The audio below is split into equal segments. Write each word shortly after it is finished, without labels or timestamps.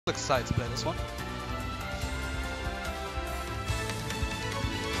Excited to play this one.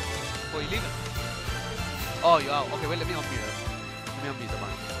 Oh, you leaving? Oh, you out. Okay, wait, let me unmute it. Let me unmute the mic.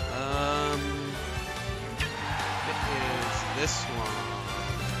 It is this one.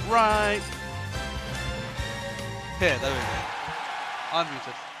 Right. Here, there we go.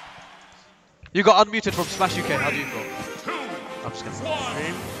 Unmuted. You got unmuted from Smash UK. How do you feel? I'm just gonna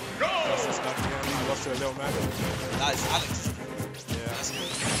stream. Lost to a little man. That is Alex.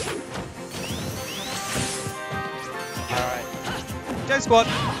 Alright. Gang squad.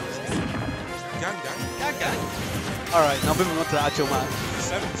 Gang. Alright, now moving on to the actual match.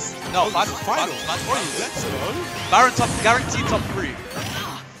 Sevens. No, final. Finals. Let's go. Barran top, guaranteed top 3.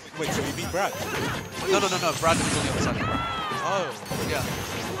 Wait, so we beat Brad? No. Brad is on the other side. Oh. Yeah.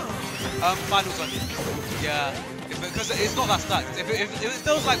 Finals only. Yeah. Because it's not that stacked. If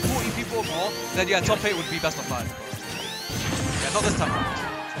there was like 40 people or more, then yeah, top 8 would be best of 5. Yeah, not this time around.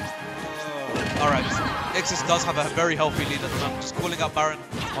 Alright, Ixis does have a very healthy lead at the moment. Just calling out Barran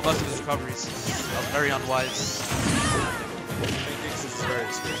on most of his recoveries. That was very unwise. I think Ixis is very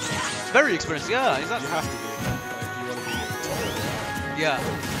experienced. Very experienced, yeah, exactly. You have to be, if you want to be top. Yeah.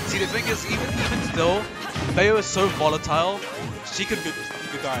 See, the thing is, even still, Bayo is so volatile. She could...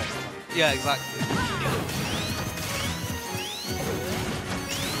 Good guy. Yeah, exactly.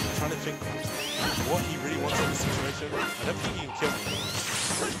 I'm trying to think what he really wants in this situation. I don't think he can kill me.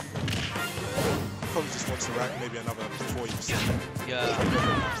 Probably just wants to rack maybe another 40%. Yeah.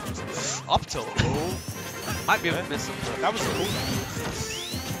 Up tilt. Oh. Might be a miss. That was cool.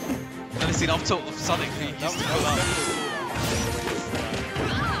 Never seen up tilt of Sonic. He used to that pull was out.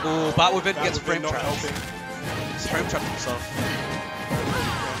 Oh, bat within gets frame trapped. He's frame trapped himself.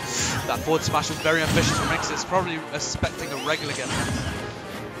 That forward smash was very ambitious from Ixis. Probably expecting a regular get.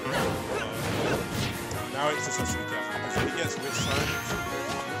 Now Ixis has to be careful. If he gets which side,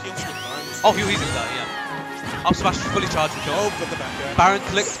 oh, he was easy with that, yeah. Up smash fully charged and killed. Oh, but the back air. Barran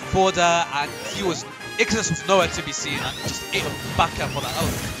clicked forward there, and Ixis was nowhere to be seen, and just ate a back air for that. That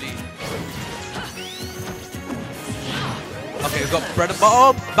was clean. Okay, we've got bread and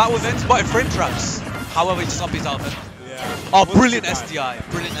butter. Back with it, spotted frame traps. However, he just up his out of it. Yeah. Oh, brilliant SDI.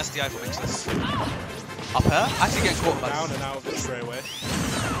 Brilliant SDI from Ixis. Up here, actually getting caught by down and out of it straight away.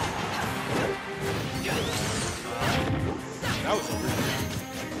 That was a really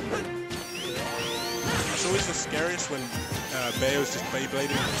It's always the scariest when Bayo's just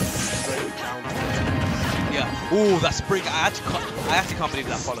Beyblading straight down. Yeah. Ooh, that spring. I actually can't believe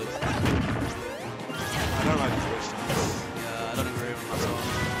that followed. I don't like the twitch stance. Yeah, I don't agree with myself.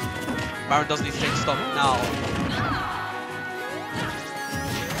 Barran does need to take stock now.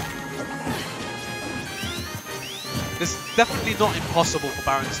 This is definitely not impossible for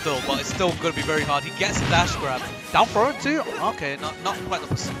Barran still, but it's still going to be very hard. He gets a dash grab. Down throw too? Okay, not quite the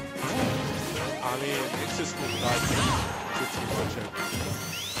percent. I mean, it's just like pretty much it.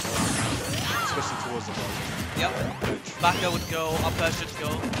 Especially towards the bottom. Yep. Back air would go, up air should go.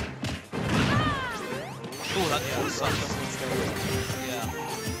 Ooh, that sucks. Yeah.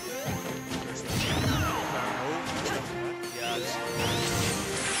 Yeah.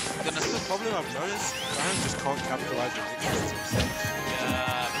 Goodness. The problem I've noticed, Barran just can't capitalize on Ixis himself.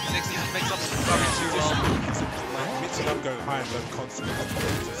 Yeah, Ixis just makes up some recovery too well. Like, mixing up going high and low constantly.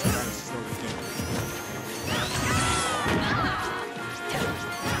 Just Barran's just not really good.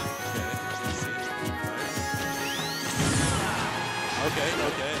 Okay.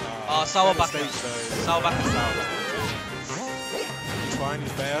 Sour back. Sour back. He's fine,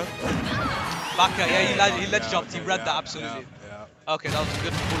 he's Bayo. Back, yeah, he ledge jumped, he read that absolutely. Yeah. Okay, that was a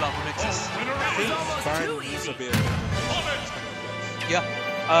good pull out from Ixis. I think Barran needs a bit. Yeah.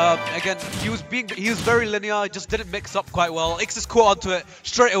 Again, he was very linear, just didn't mix up quite well. Ixis caught onto it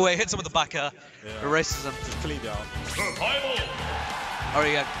straight away, hits him with the back air, erases him. Just cleaned out.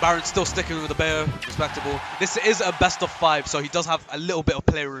 Alright, yeah, Barran's still sticking with the Bayo, respectable. This is a best of 5, so he does have a little bit of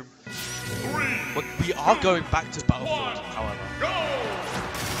playroom. But we are going back to Battlefield, however.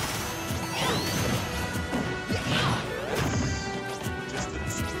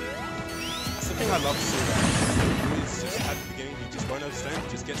 That's the thing I love to see about him. It's just at the beginning, he just won't understand, he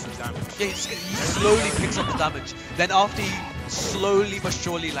just gets the damage. Yeah, he slowly picks up the damage. Then after he slowly but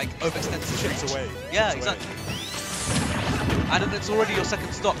surely like overextends the Chips away. Yeah, exactly. And then it's already your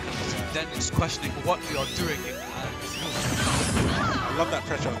second stock. Then it's questioning what we are doing. I love that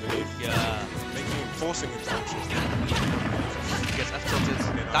pressure underneath. Yeah. Making him, forcing him to action. He gets F tilted.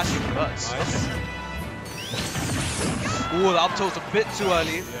 That's nice. reverse. Nice. Ooh, the up tilt's a bit too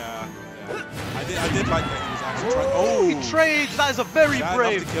early. Yeah. I did like that he was actually trying. Oh! He trades! That is a very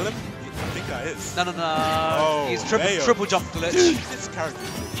brave. Enough to kill him? I think that is. No. Oh, He's triple jump glitch. Dude, this character.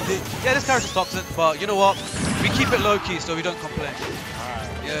 Yeah, this character's toxic, but you know what? We keep it low key so we don't complain. Alright.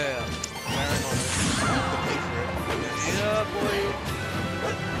 Yeah. Barran on this. The pay for it. Yes. Yeah, boy.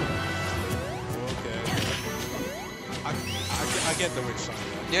 Okay. I get the witch sign.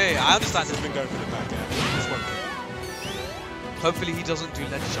 Yeah, I understand He's it. been going for the back end. This one thing. Hopefully he doesn't do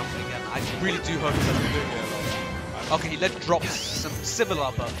ledge jumping again. I really do hope he doesn't. Yeah, Okay, he ledge drops some similar,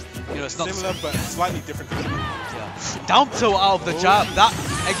 but you know it's not similar, but slightly different. Yeah. Down tilt out of the jab. That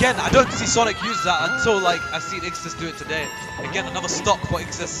again, I don't see Sonic use that until like I've seen Ixis do it today. Again, another stock for The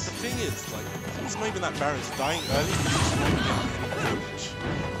Ixis. thing is, like, it's not even that Barran's dying early. He just won't get any damage.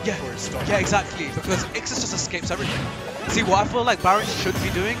 Yeah, Before it stops. yeah, exactly. Because Ixis just escapes everything. See, what I feel like Barran should be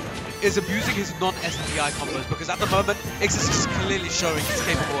doing is abusing his non-SDI combos, because at the moment Ixis is clearly showing he's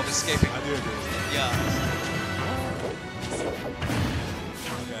capable of escaping. I do agree. Yeah.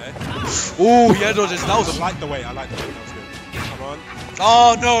 Okay. Oh, yeah, dodges. That was I like the way. That was good. Come on.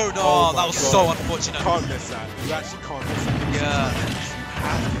 Oh no, Oh that my was God. so unfortunate. Can't miss that. You actually can't miss that. Yeah. You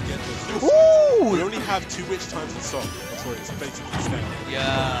have to get those. Ooh. We only have 2 witch times in stock before it's basically staying.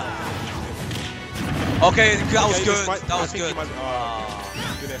 Yeah. Okay, that was good. That was good.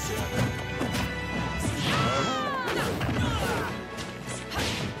 Good essay.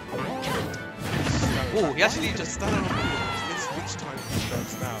 Oh, he actually just. Stand on this witch time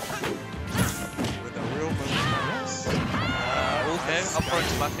does now. With a real moment. Okay, up front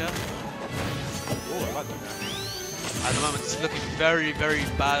to back here. Oh, I like that. At the moment, it's looking very, very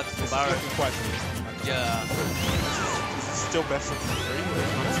bad for This is Barran. looking quite good. Yeah. This is still best of 3.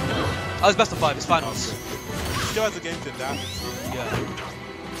 Oh, it's best of 5. It's finals. Still has a game to adapt. Yeah.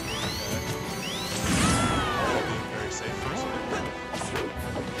 Being very safe.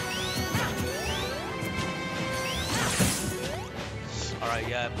 Alright,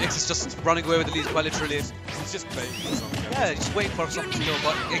 yeah. Ixis just running away with the lead quite literally. He's just playing something. Yeah, just waiting for something to kill.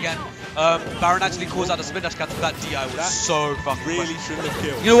 But again, Barran actually calls out a spin dash cancel. That DI was so fucking Really quick. shouldn't have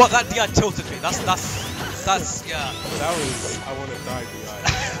killed. You know what? That DI tilted me. That's yeah. That was I want to die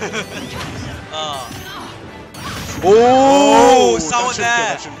Oh, that someone shouldn't there kill,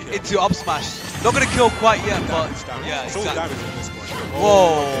 that shouldn't kill. into up smash. Not gonna kill quite yet, but Damage. yeah, It's all exactly. damage at this point.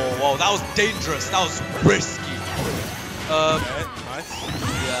 Whoa, that was dangerous. That was risky. Okay, nice.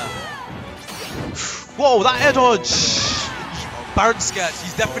 Yeah. Whoa, that air dodge. Barran's scared.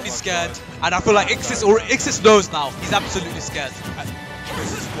 He's definitely scared, and I feel like Ixis knows now. He's absolutely scared.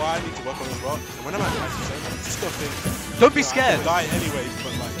 This is why I need to work on his rock. When I'm at 90%, I just gotta think. Don't be I scared. can die anyway,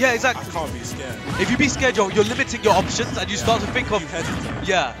 but like. Yeah, exactly. I can't be scared. If you be scared, you're limiting your options, and you start to think of You hesitate.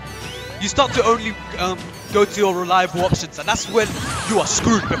 yeah. You start to only go to your reliable options, and that's when you are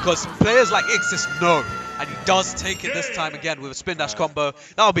screwed, because players like Ixis know, and he does take it this time again with a spin dash combo.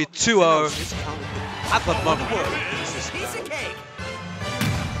 That'll be 2-0 It's counted. at the moment. Piece of cake.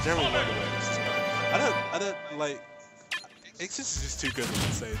 Generally, wonder where this is going. I don't like. Ixis is just too good on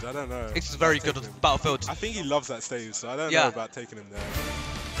that stage. I don't know. Ixis is very good on Battlefield. I think he loves that stage, so I don't Yeah. know about taking him there.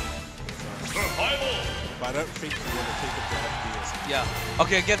 But I don't think he want to take it to FD. Yeah.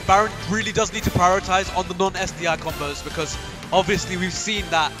 Okay, again, Barran really does need to prioritize on the non-SDI combos, because obviously we've seen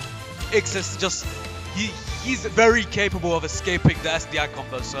that Ixis just he's very capable of escaping the SDI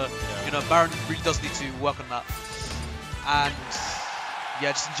combos. So you know, Barran really does need to work on that. And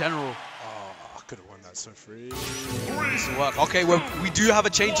yeah, just in general. Oh, I could have won that so free. Needs to work. Okay, well, we do have a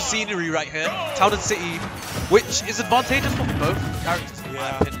change of scenery right here. Town and City, which is advantageous for both characters, in my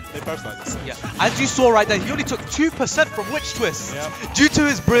Yeah, opinion. they both like this. Yeah, as you saw right there, he only took 2% from Witch Twist Yep. due to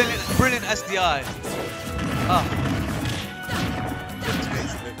his brilliant SDI. Ah,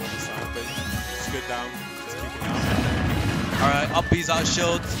 It's a bit more side, but it's good down. Just keep it out. all right, up B's out of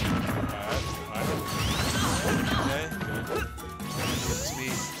shield. Okay. To me.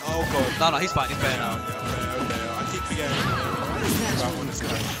 Oh god. No, he's fine. He's better now. Yeah, okay. I keep forgetting about when this guy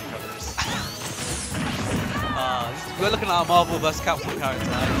recovers. We're looking at a Marvel vs. Capcom character.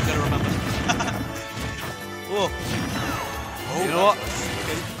 You gotta remember. Whoa. Oh, You know what?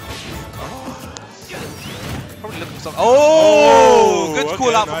 Okay. Probably looking for something. Oh, good call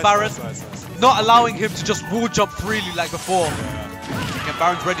okay, out from Barran. Nice. Not allowing him to just wall jump freely like before. Yeah. Okay,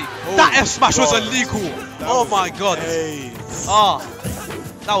 Barran's ready. Oh, That F smash was God. illegal. That Oh was my god. AIDS. Ah,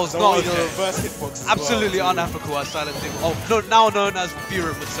 that was The not way the okay. reverse hitbox as Absolutely well, unethical, as Silent Thing. Oh, no, now known as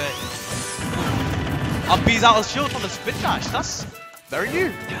Buren would say. Up B's out of shield on the spin dash. That's very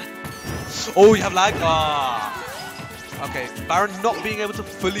new. Oh, you have lag. Ah. Okay, Barran not being able to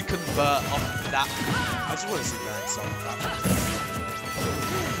fully convert off that. I just want to see Barran solve that.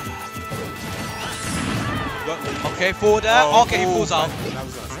 Okay, forward there. Oh, Okay, he falls out. That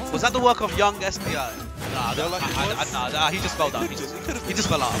was nice. Was that the work of young SPI? Nah, Nah, he just fell down. He just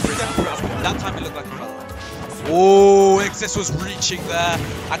fell out. Yeah. That time it looked like he fell out. Oh, Ixis was reaching there.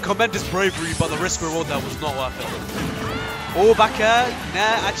 I commend his bravery, but the risk reward there was not worth it. Oh, back air.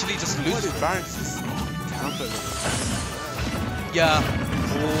 Nah, actually just What loses. did Barran just counter with? Yeah.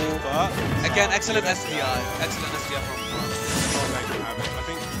 But Again, excellent SDI. Excellent SDI from. not letting him have it. I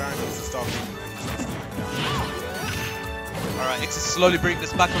think Barran needs to start being Alright, Ixis slowly bringing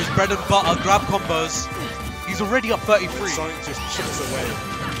this back with his bread and butter grab combos. He's already up 33. Sonic just chips away.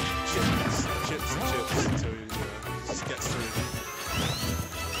 Chips until he just gets through.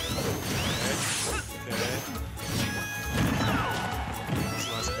 Okay. That's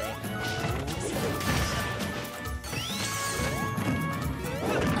a nice grab.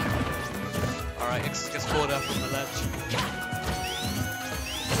 Alright, Ixis gets caught out from the ledge.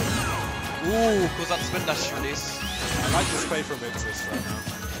 Ooh, calls out the spin dash release. I like this play from Ixis right now.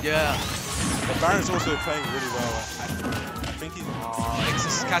 Yeah. But Barran's also playing really well. I think he's...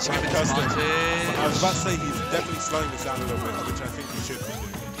 Ixis is catching him in his I was advantage. about to say he's definitely slowing this down a little bit, which I think he should be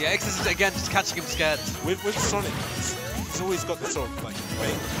doing. Yeah, Ixis is again just catching him scared. With Sonic, he's always got this sort of like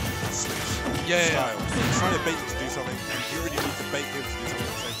bait and switch Yeah, style. He's trying to bait you to do something, and you really need to bait him to do something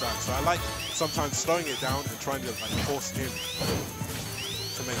at the same time. So I like sometimes slowing it down and trying to like force him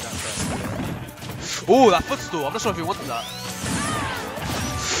to make that first. Oh, that footstool. I'm not sure if he wanted that.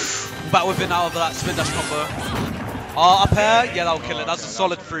 Back with it out of that spin dash combo. Up air. Yeah, that'll kill it. That's a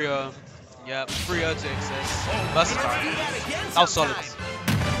solid 3-0. Yeah, 3-0 to Ixis. Versatile. That was solid.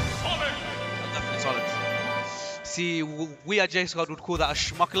 Definitely solid. See, we at J Squad would call that a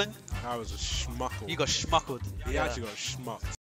schmuckling. That was a schmuckle. You got schmuckled. He actually got schmucked.